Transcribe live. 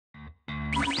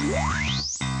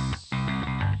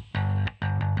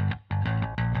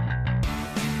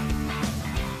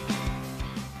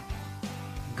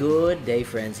Good day,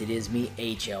 friends. It is me,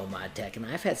 HLModTech, and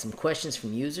I've had some questions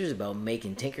from users about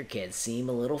making Tinkercad seem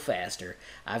a little faster.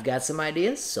 I've got some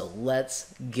ideas, so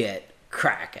let's get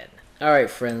cracking.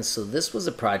 Alright friends, so this was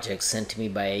a project sent to me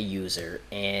by a user,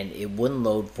 and it wouldn't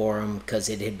load for him because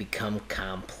it had become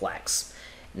complex.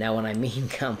 Now when I mean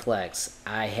complex,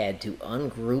 I had to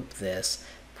ungroup this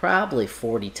probably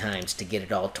 40 times to get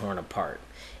it all torn apart.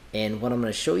 And what I'm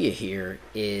going to show you here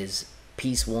is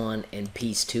piece 1 and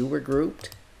piece 2 were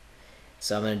grouped.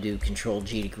 So I'm going to do Control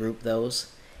G to group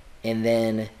those. And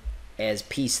then as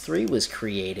piece 3 was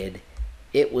created,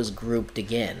 it was grouped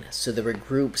again. So there were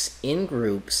groups in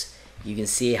groups. You can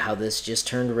see how this just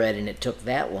turned red and it took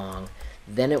that long.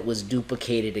 Then it was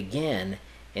duplicated again,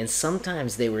 and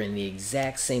sometimes they were in the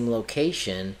exact same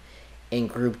location and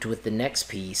grouped with the next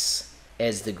piece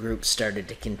as the group started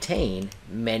to contain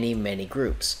many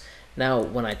groups. Now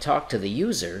when I talked to the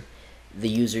user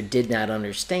did not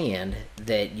understand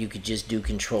that you could just do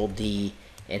Control D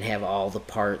and have all the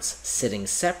parts sitting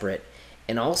separate.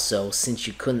 And also, since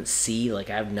you couldn't see, like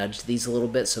I've nudged these a little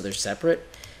bit so they're separate,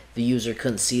 the user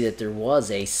couldn't see that there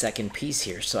was a second piece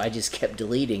here. So I just kept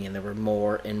deleting and there were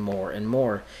more and more and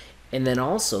more. And then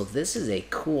also, this is a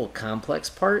cool complex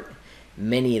part.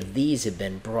 Many of these have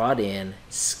been brought in,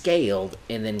 scaled,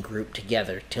 and then grouped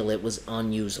together till it was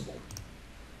unusable.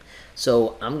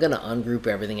 So I'm going to ungroup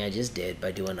everything I just did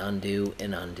by doing undo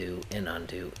and undo and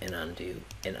undo and undo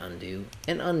and undo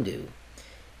and undo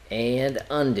and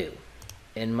undo.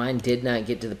 And mine did not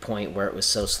get to the point where it was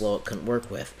so slow it couldn't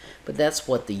work with, but that's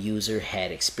what the user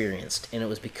had experienced, and it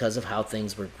was because of how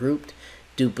things were grouped,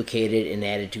 duplicated, and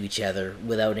added to each other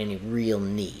without any real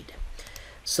need.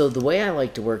 So the way I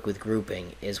like to work with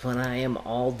grouping is when I am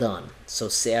all done. So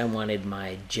say I wanted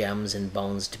my gems and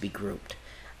bones to be grouped.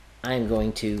 I'm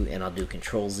going to, and I'll do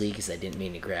Control Z because I didn't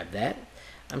mean to grab that.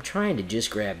 I'm trying to just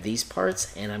grab these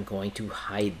parts and I'm going to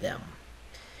hide them.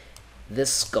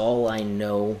 This skull I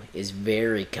know is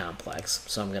very complex,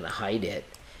 so I'm going to hide it.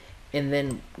 And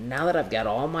then now that I've got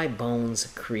all my bones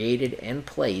created and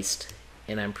placed,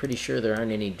 and I'm pretty sure there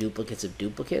aren't any duplicates of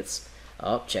duplicates.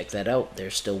 Oh, check that out.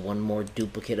 There's still one more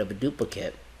duplicate of a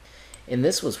duplicate. And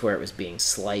this was where it was being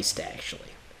sliced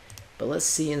actually. But let's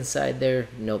see inside there.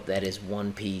 Nope, that is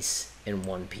one piece and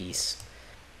one piece.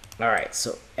 Alright,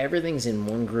 so everything's in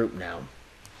one group now.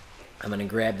 I'm going to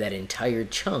grab that entire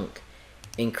chunk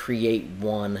and create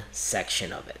one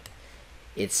section of it.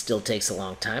 It still takes a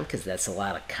long time because that's a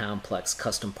lot of complex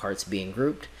custom parts being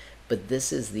grouped, but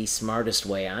this is the smartest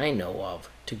way I know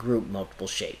of to group multiple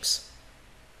shapes.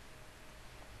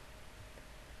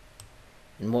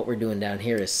 And what we're doing down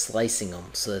here is slicing them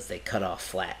so that they cut off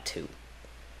flat too.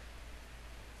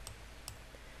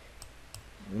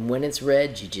 When it's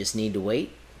red, you just need to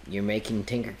wait. You're making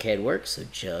Tinkercad work, so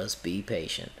just be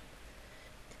patient.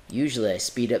 Usually I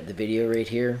speed up the video right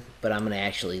here, but I'm going to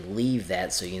actually leave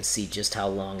that so you can see just how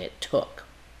long it took.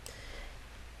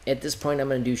 At this point I'm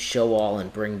going to do show all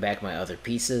and bring back my other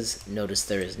pieces. Notice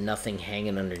there is nothing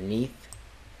hanging underneath.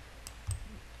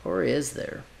 Or is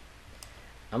there?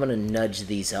 I'm going to nudge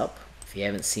these up. If you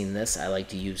haven't seen this, I like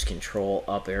to use Control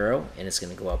up arrow, and it's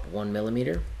going to go up 1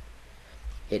 millimeter.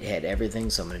 It had everything,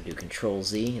 so I'm going to do Control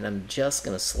Z, and I'm just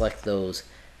going to select those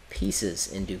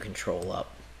pieces and do Control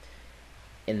up.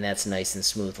 And that's nice and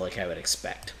smooth like I would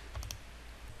expect.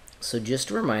 So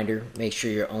just a reminder, make sure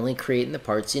you're only creating the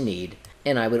parts you need,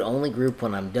 and I would only group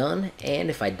when I'm done, and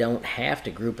if I don't have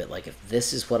to group it, like if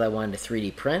this is what I wanted to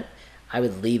 3D print, I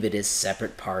would leave it as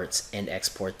separate parts and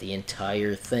export the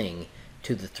entire thing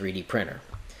to the 3D printer.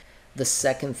 The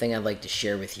second thing I'd like to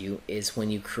share with you is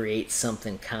when you create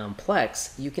something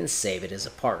complex, you can save it as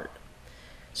a part.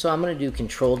 So I'm going to do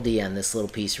Control D on this little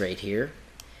piece right here,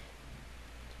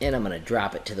 and I'm going to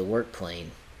drop it to the work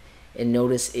plane. And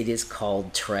notice it is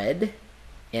called Tread,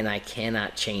 and I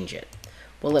cannot change it.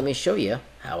 Well, let me show you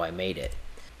how I made it.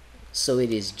 So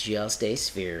it is just a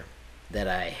sphere that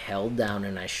I held down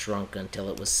and I shrunk until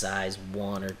it was size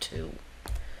 1 or 2.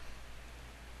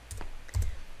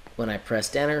 When I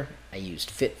pressed enter, I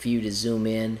used Fit View to zoom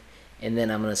in, and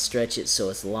then I'm going to stretch it so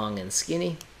it's long and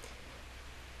skinny.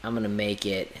 I'm going to make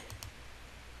it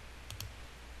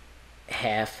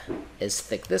half as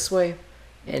thick this way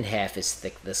and half as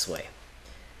thick this way.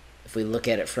 If we look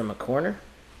at it from a corner,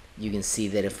 you can see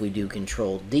that if we do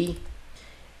Control D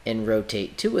and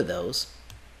rotate 2 of those,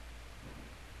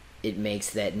 it makes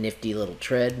that nifty little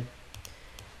tread.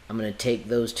 I'm going to take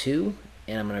those 2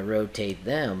 and I'm going to rotate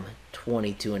them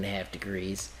 22.5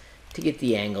 degrees to get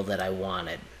the angle that I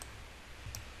wanted.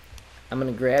 I'm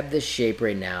going to grab this shape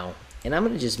right now and I'm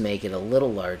going to just make it a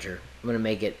little larger. I'm going to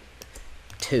make it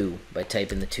 2 by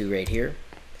typing the 2 right here.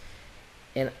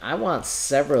 And I want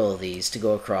several of these to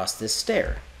go across this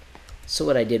stair. So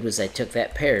what I did was I took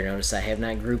that pair. Notice I have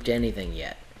not grouped anything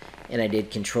yet. And I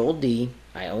did Control D.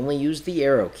 I only used the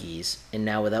arrow keys. And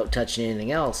now without touching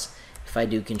anything else, if I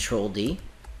do Control D,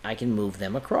 I can move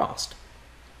them across.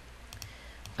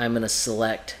 I'm going to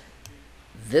select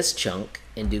this chunk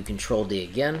and do Control D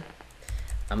again.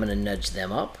 I'm going to nudge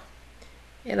them up.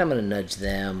 And I'm going to nudge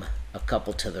them a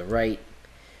couple to the right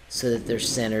so that they're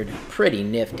centered pretty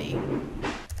nifty.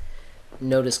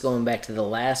 Notice going back to the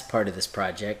last part of this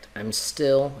project, I'm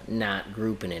still not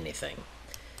grouping anything.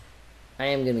 I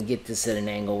am going to get this at an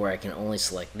angle where I can only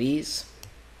select these,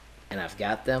 and I've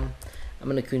got them. I'm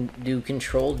going to do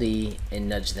Control D and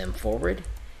nudge them forward,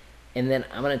 and then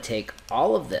I'm going to take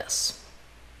all of this.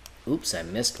 Oops, I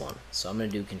missed one, so I'm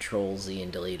going to do Control Z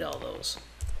and delete all those.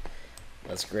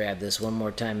 Let's grab this one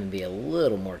more time and be a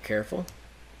little more careful.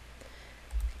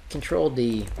 Control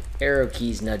D, arrow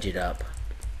keys nudge it up.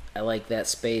 I like that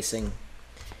spacing.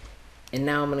 And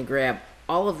now I'm going to grab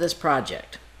all of this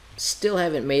project. Still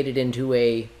haven't made it into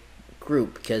a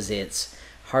group because it's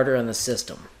harder on the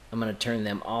system. I'm going to turn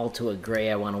them all to a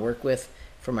gray I want to work with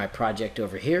for my project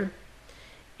over here.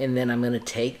 And then I'm going to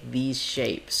take these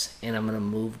shapes and I'm going to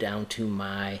move down to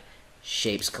my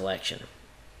shapes collection.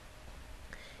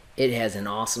 It has an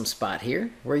awesome spot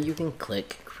here where you can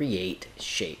click Create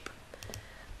Shape.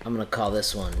 I'm going to call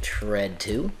this one Tread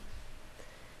 2.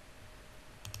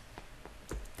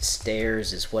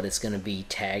 Stairs is what it's going to be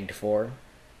tagged for.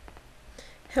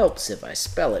 Helps if I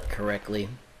spell it correctly.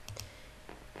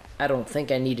 I don't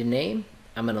think I need a name.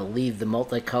 I'm going to leave the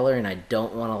multicolor and I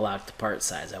don't want to lock the part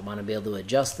size. I want to be able to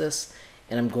adjust this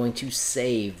and I'm going to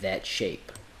save that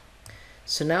shape.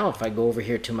 So now if I go over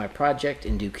here to my project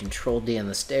and do Control D on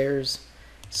the stairs,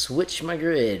 switch my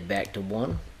grid back to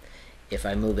 1. If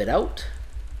I move it out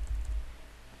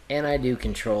and I do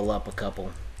Control up a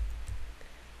couple,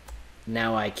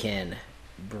 now I can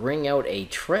bring out a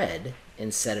tread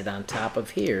and set it on top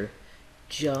of here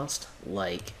just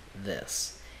like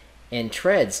this. And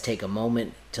treads take a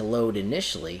moment to load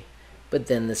initially, but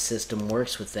then the system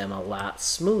works with them a lot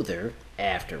smoother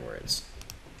afterwards.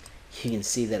 You can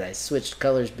see that I switched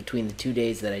colors between the 2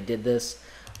 days that I did this.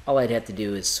 All I'd have to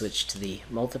do is switch to the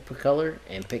multiple color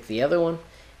and pick the other one,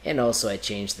 and also I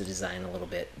changed the design a little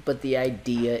bit, but the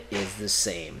idea is the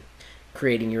same.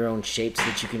 Creating your own shapes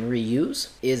that you can reuse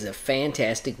is a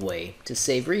fantastic way to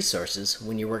save resources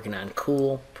when you're working on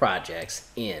cool projects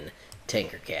in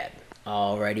Tinkercad.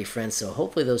 Alrighty friends, so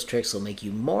hopefully those tricks will make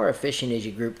you more efficient as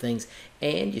you group things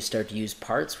and you start to use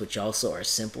parts which also are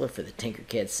simpler for the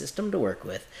Tinkercad system to work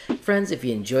with. Friends, if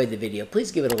you enjoyed the video,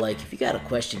 please give it a like. If you got a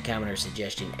question, comment, or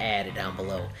suggestion, add it down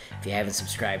below. If you haven't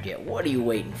subscribed yet, what are you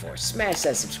waiting for? Smash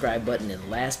that subscribe button, and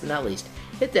last but not least,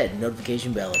 hit that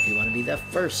notification bell if you want to be the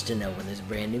first to know when there's a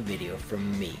brand new video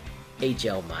from me,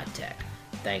 HLModTech.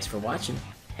 Thanks for watching.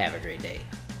 Have a great day.